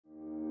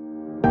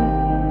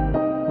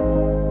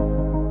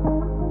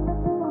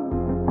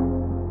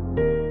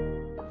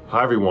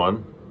Hi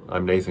everyone,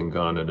 I'm Nathan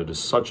Gunn, and it is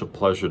such a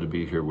pleasure to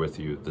be here with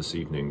you this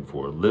evening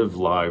for Live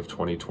Live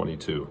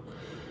 2022.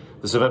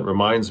 This event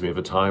reminds me of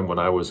a time when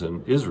I was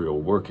in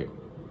Israel working,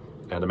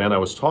 and the man I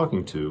was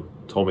talking to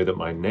told me that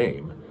my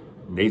name,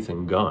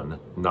 Nathan Gunn,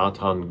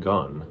 Nathan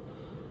Gunn,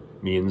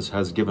 means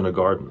has given a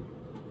garden.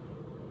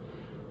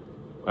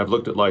 I've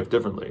looked at life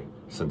differently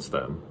since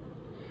then.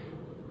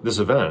 This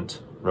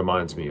event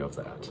reminds me of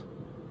that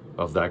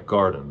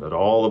garden that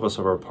all of us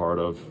are a part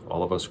of.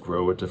 All of us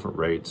grow at different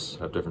rates,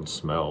 have different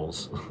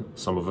smells.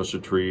 Some of us are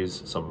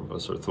trees, some of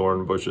us are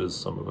thorn bushes,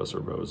 some of us are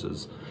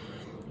roses,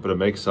 but it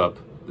makes up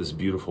this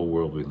beautiful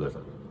world we live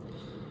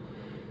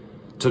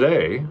in.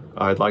 Today,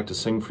 I'd like to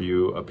sing for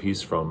you a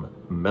piece from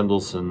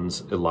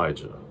Mendelssohn's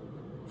Elijah.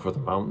 For the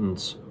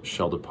mountains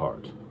shall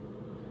depart,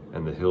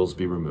 and the hills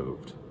be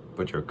removed,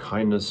 but your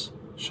kindness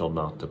shall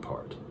not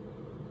depart.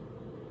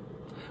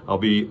 I'll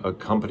be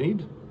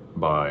accompanied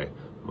by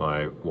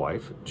my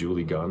wife,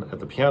 Julie Gunn, at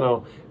the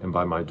piano, and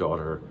by my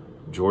daughter,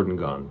 Jordan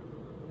Gunn,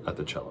 at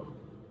the cello.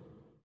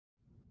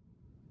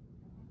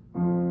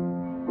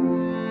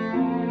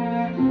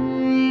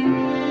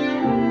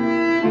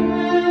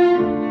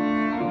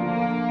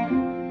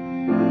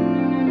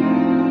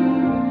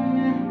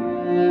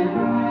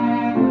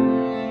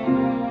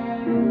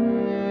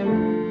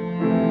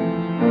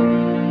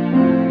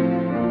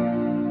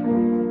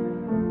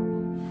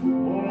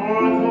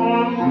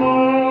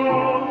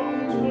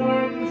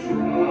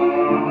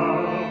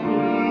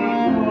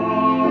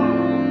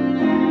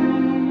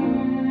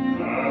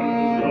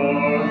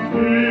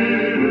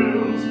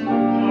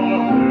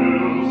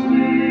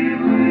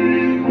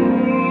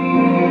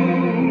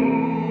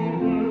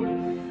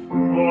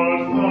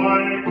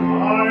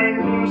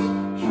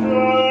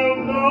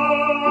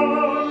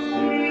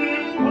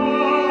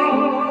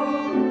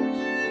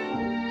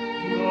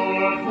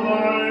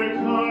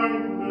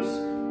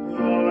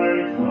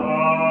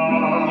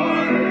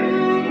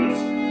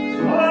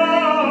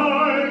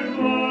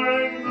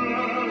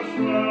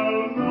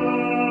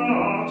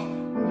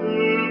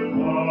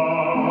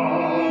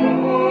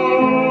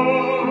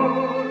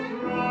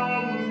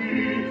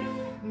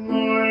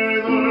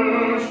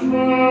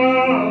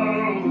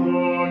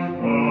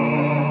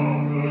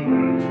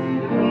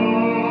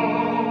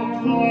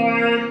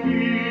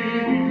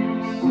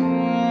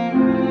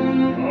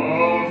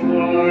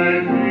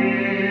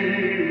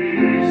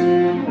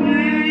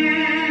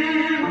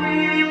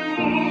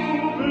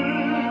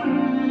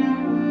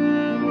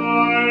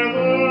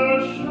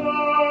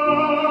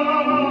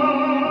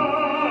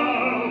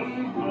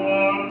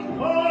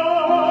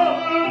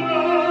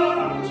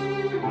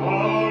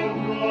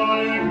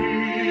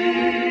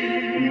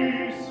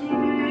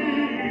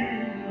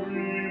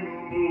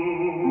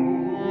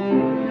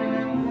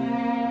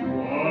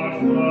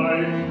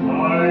 Thy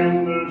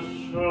kindness